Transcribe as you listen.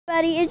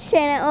Everybody, it's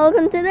Shayna.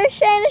 Welcome to the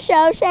Shayna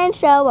Show. Shayna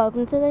Show.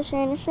 Welcome to the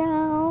Shayna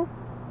Show.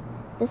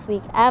 This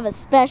week, I have a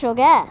special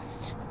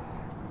guest.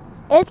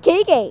 It's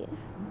Kiki.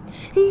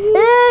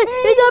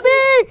 It's a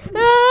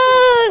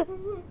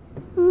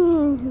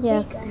bee!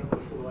 Yes.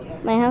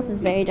 My house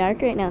is very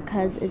dark right now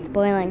because it's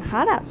boiling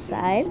hot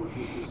outside.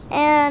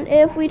 And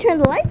if we turn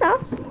the lights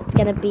off, it's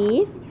going to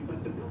be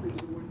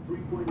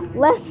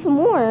less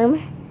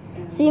warm.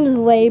 Seems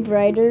way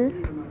brighter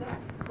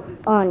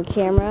on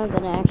camera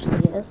than it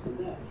actually is.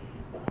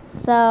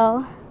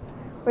 So,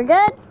 we're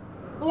good?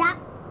 Yeah.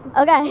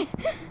 Okay.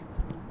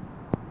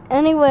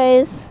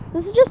 Anyways,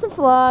 this is just a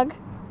vlog.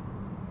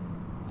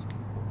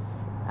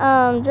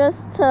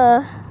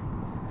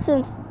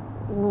 Since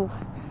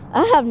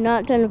I have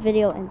not done a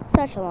video in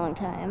such a long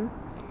time.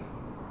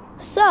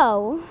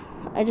 So,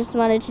 I just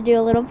wanted to do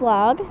a little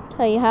vlog,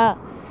 tell you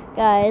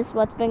guys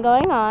what's been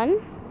going on.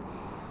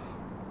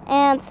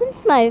 And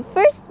since my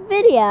first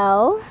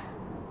video,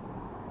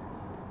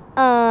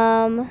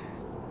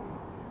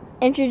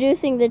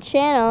 introducing the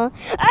channel,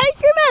 Ice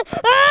Cream Man!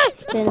 Ah!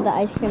 Into the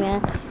Ice Cream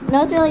Man.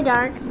 No, it's really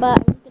dark, but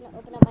I'm just gonna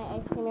open up my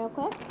ice cream real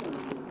quick.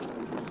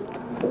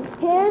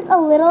 Here's a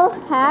little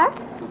hack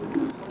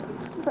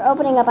for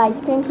opening up ice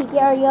cream. Kiki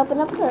already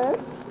opened up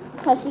hers,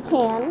 because she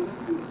can.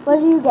 What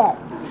did you get?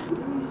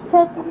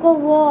 Chips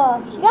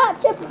galore. She got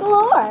Chips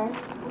galore.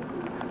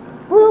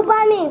 Blue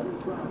Bunny.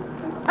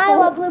 I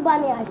love Blue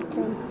Bunny ice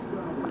cream.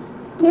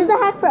 Here's a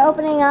hack for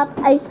opening up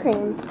ice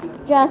cream.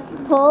 Just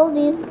pull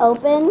these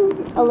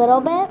open a little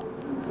bit,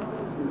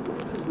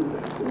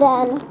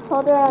 then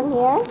hold around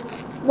here,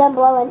 then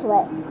blow into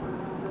it.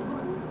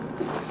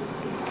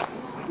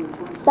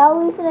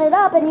 That'll loosen it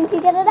up and you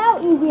can get it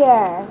out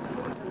easier.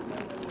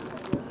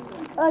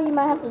 Oh, you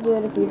might have to do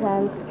it a few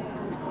times.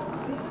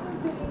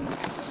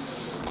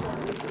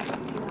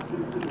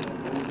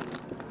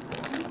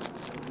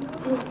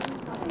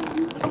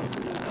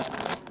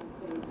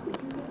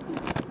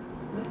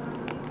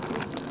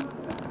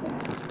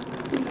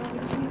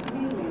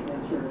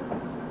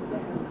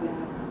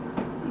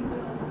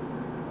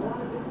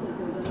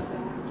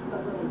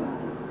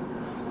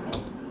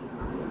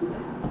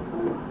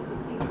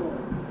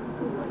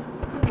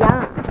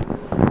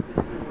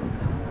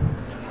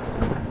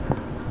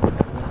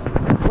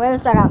 Wait a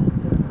second.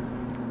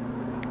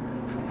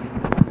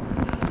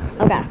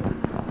 Okay.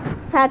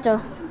 Just had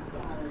to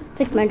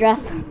fix my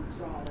dress.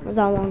 It was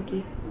all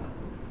wonky.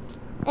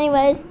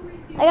 Anyways,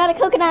 I got a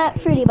coconut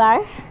fruity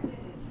bar.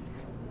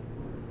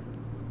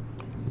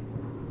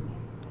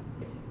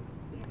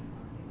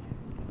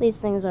 These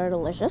things are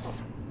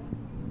delicious.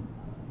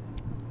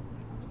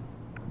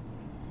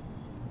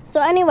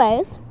 So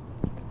anyways,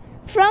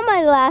 from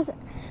my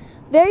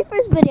very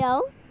first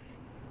video,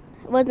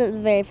 it wasn't the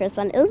very first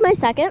one, it was my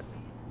second.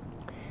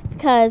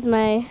 Because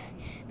my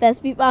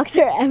best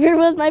beatboxer ever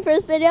was my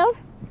first video.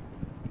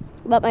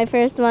 But my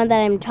first one that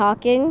I'm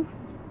talking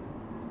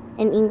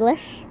in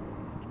English.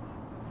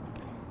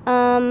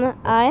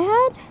 I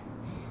had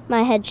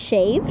my head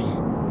shaved.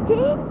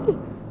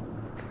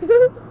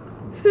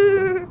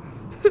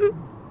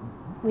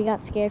 We got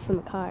scared from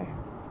a car.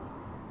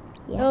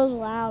 Yes. It was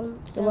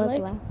loud. It was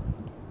loud.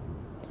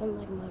 Sounded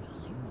like a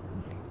motorcycle.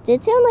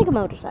 Did sound like a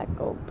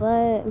motorcycle,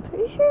 but I'm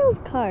pretty sure it was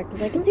a car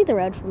because I can see the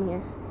road from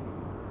here.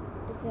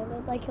 It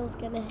sounded like it was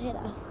gonna hit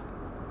us.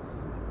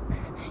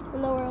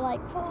 Even though we're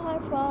like far,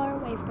 far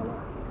away from it.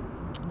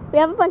 We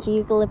have a bunch of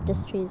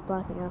eucalyptus trees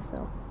blocking us,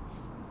 so.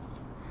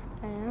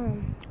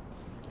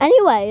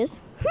 Anyways,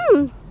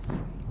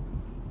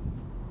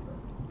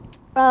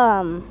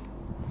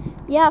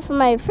 yeah, for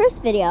my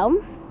first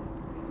video,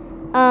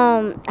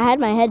 I had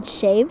my head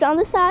shaved on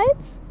the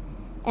sides,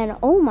 and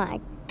oh my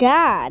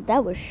god,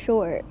 that was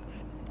short.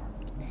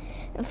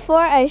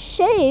 Before I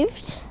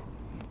shaved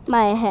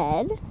my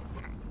head,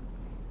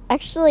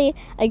 actually,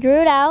 I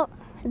grew it out,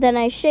 then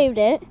I shaved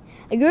it.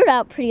 I grew it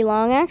out pretty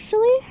long,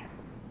 actually.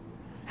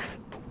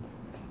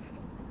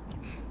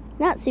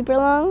 Not super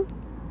long.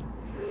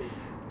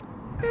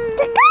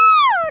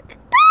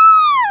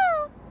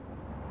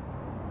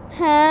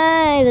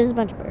 Hi, there's a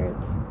bunch of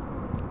birds.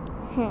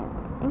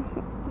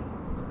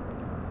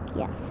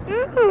 Yes.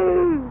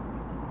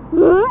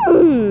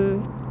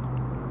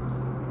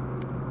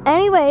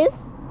 Anyways,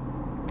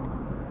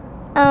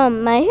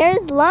 my hair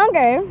is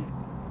longer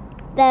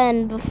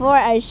than before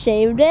I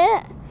shaved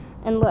it.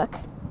 And look.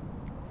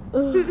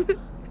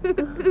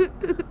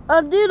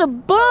 I did a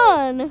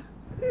bun.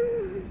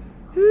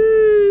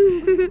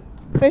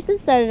 First it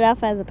started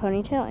off as a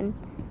ponytail and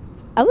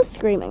I was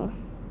screaming.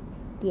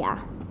 Yeah.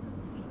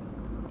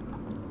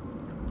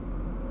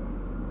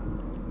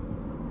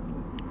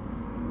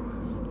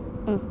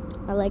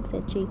 My leg's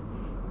itchy.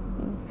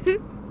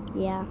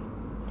 Yeah.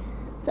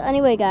 So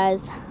anyway,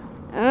 guys.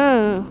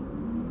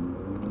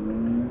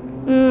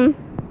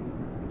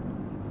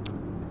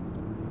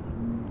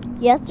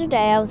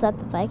 Yesterday I was at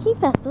the Viking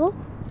Festival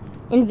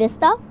in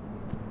Vista.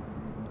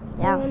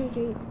 Yeah.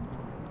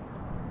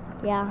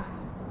 Yeah.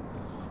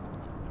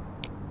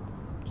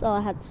 That's all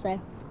I had to say.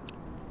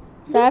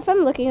 Sorry if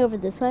I'm looking over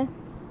this way.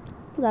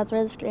 That's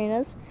where the screen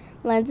is.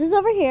 Lens is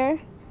over here,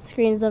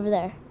 screen is over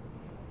there.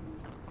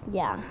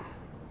 Yeah.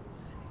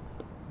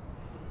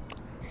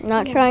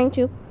 Not trying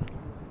to,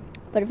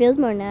 but it feels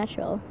more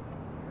natural.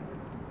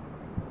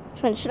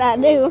 Which one should I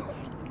do?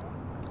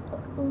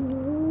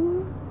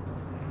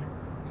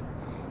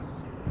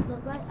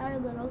 Look like our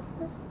little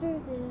sister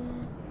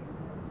did.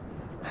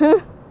 Huh?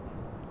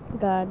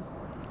 God.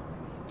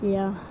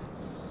 Yeah.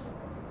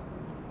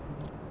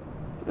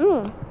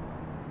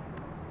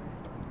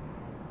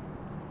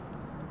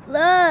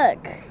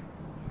 Look!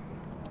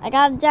 I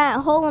got a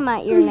giant hole in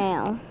my ear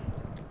now.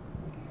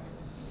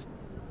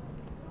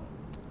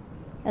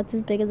 That's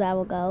as big as I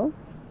will go.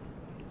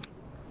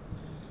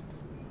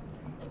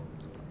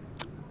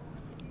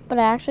 But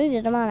I actually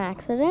did them on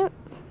accident.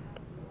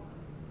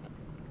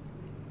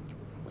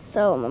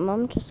 So my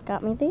mom just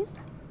got me these.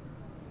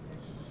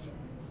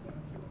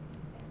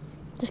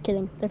 Just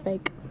kidding, they're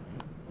fake.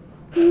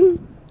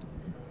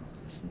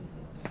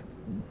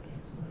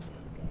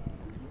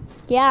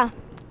 Yeah,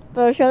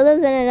 but I'll show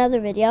those in another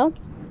video.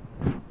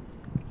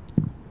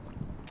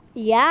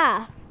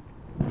 Yeah.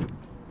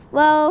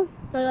 Well,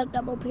 I got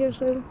double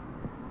piercing.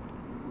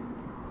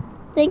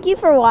 thank you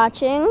for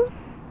watching.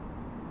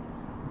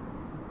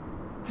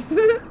 I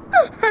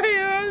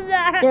heard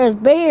that. There's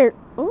bear.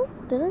 Oh,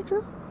 did I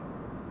drop?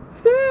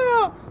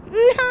 No.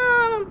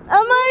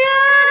 Oh my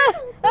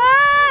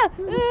god!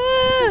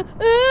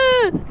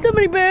 So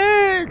many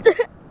birds.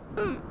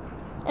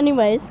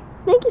 Anyways,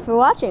 thank you for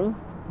watching.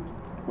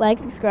 Like,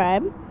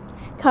 subscribe,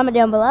 comment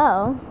down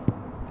below.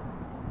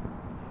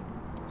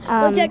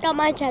 Go check out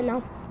my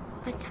channel.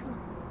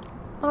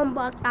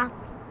 Bombaka.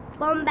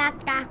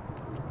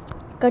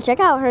 Go check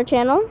out her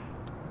channel.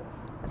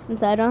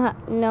 Since I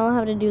don't know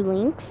how to do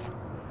links,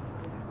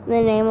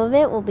 the name of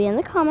it will be in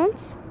the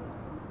comments.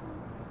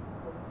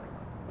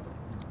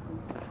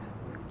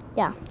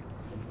 Yeah.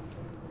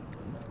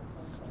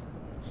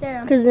 Share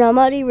 'em. Because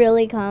nobody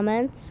really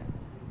comments,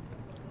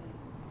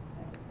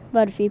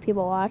 but a few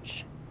people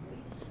watch.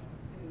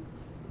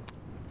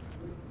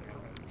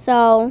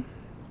 So,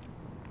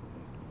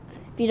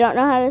 if you don't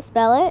know how to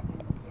spell it,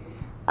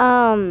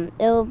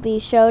 it will be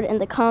showed in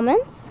the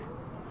comments.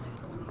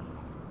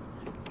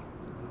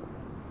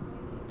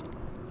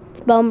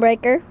 It's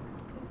Bonebreaker.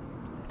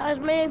 That's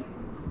me.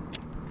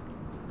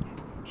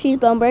 She's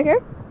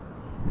Bonebreaker.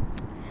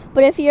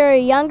 But if you're a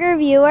younger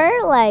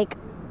viewer, like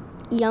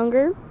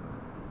younger,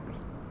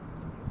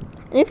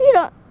 and if you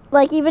don't,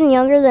 like even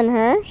younger than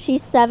her,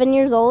 she's 7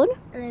 years old.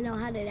 And I know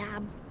how to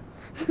dab.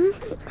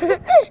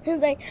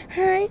 It's like,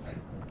 hi,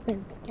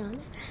 I'm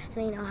John,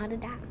 and I know how to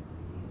dab.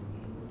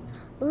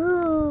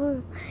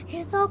 Ooh,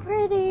 you're so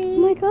pretty. Oh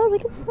my god,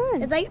 look at the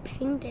sun. It's like a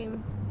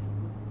painting.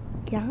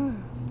 Yes.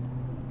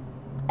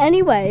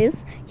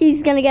 Anyways,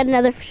 he's gonna get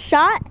another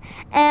shot,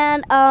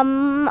 and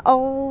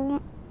I'll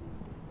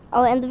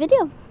end the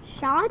video.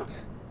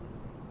 Shot?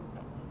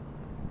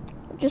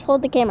 Just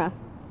hold the camera.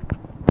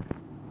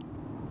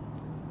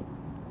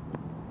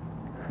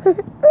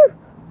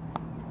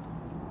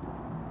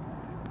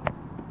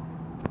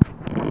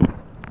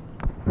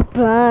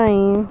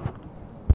 Bye.